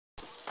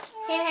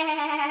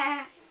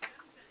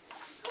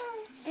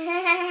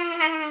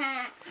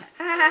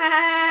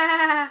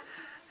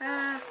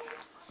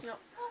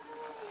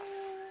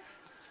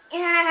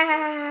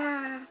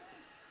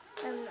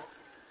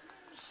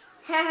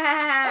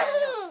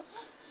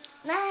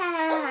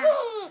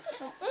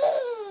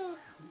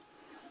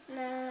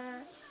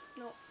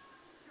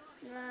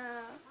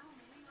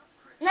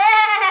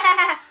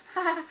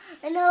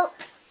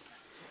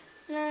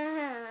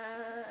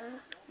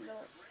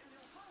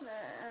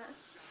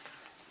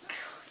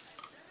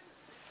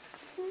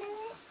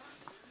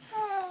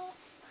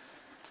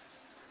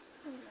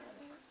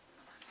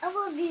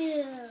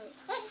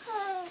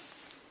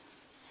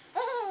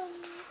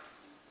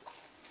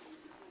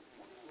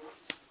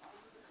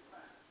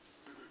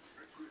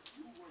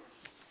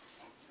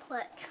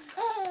What?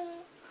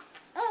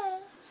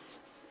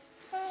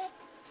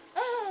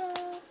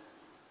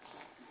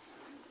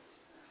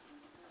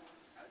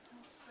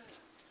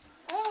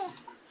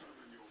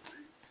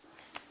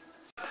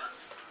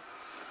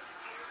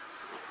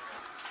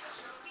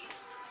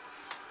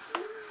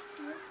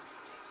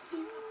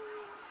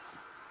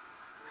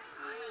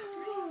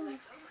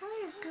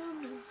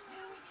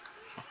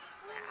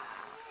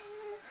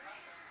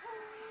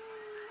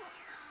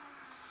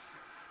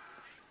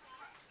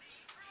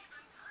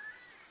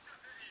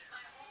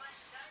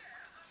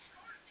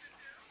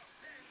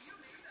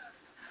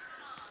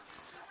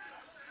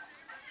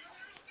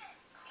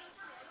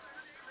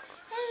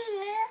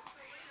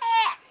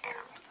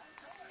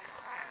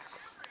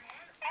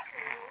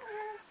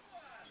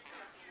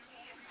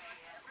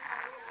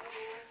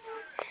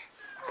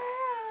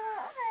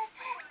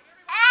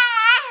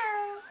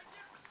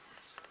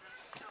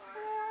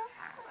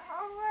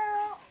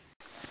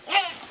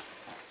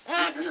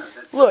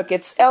 Look,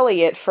 it's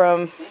Elliot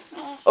from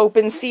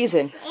Open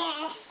Season.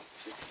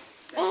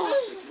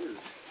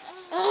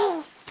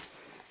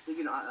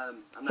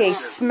 Hey,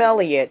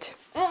 smelly it.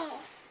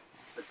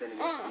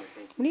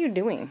 What are you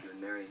doing?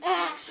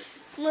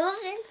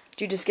 Moving.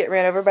 Did you just get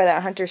ran over by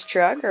that hunter's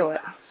truck or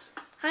what?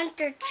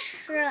 Hunter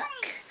truck.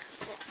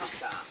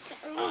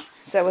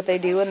 Is that what they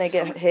do when they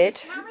get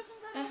hit?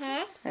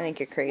 I think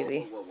you're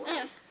crazy.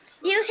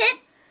 You hit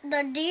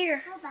the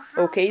deer.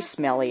 Okay,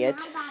 smelly it.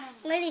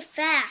 Really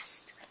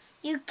fast.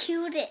 You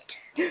killed it.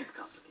 You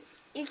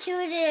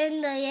killed it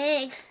in the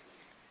egg.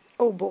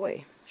 Oh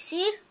boy.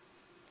 See?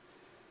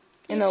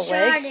 In You the shot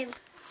leg? him.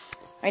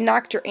 I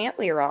knocked your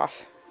antler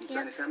off.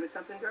 Yep.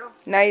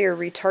 Now you're a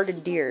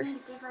retarded deer.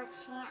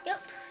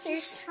 Yep.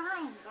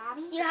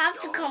 You have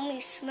to call me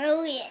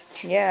Smelly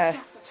It. Yeah,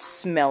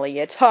 smelly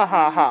it. Ha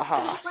ha ha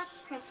ha.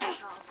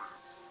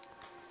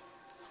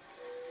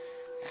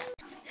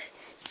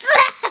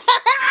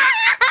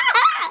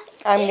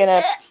 I'm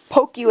gonna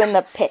poke you in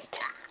the pit.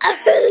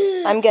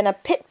 I'm gonna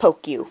pit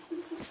poke you.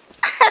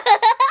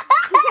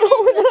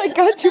 Oh, I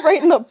got you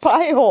right in the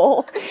pie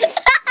hole.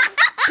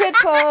 Pit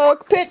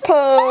poke, pit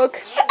poke.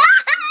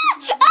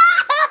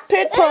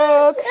 Pit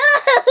poke.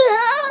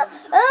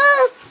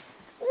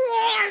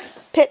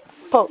 Pit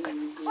poke.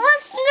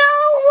 What's no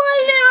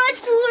one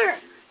antler?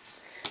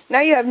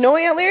 Now you have no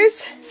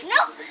antlers?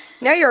 No.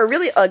 Now you're a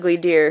really ugly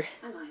deer.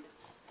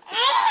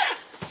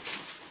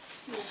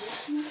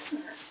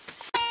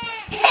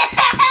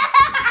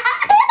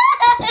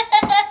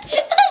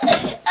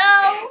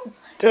 Oh.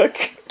 Duck.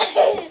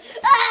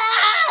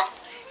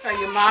 Are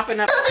you mopping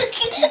up?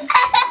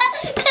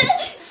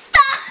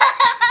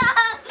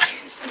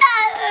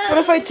 What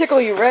if I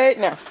tickle you right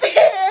now?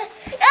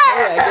 Oh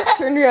yeah, get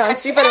turned around.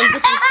 See if I don't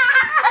get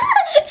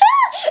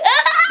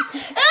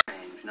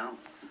you. No.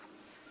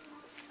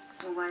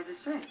 Well, why is it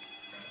strange?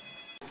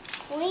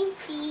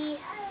 Winky.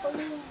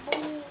 Boing,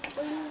 boing,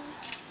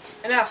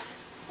 boing. Enough.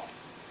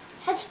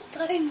 That's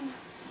fun.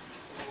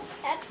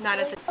 That's Not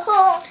at the.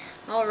 Oh.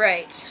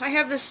 Alright, I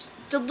have this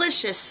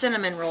delicious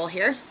cinnamon roll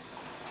here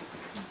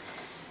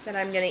that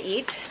I'm gonna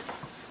eat.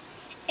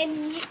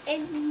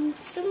 And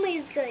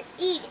somebody's gonna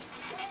eat it.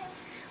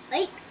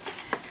 Right?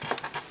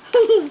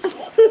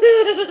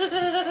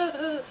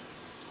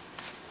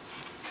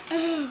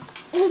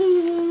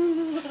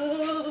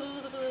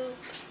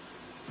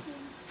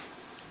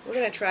 We're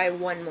gonna try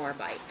one more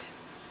bite.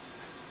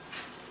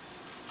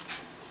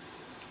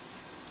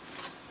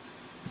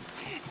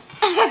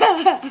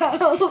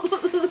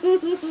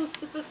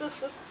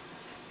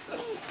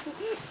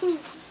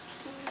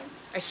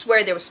 I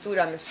swear there was food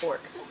on this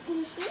fork.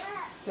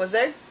 Was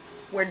there?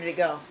 Where did it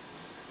go?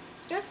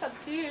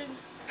 Disappeared.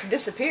 It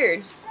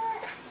disappeared.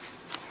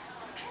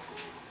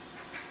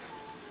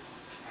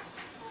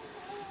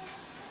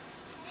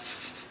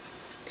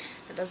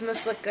 Doesn't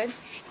this look good?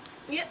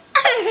 Yep.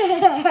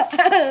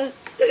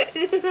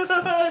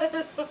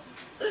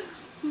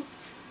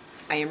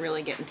 I am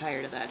really getting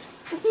tired of that.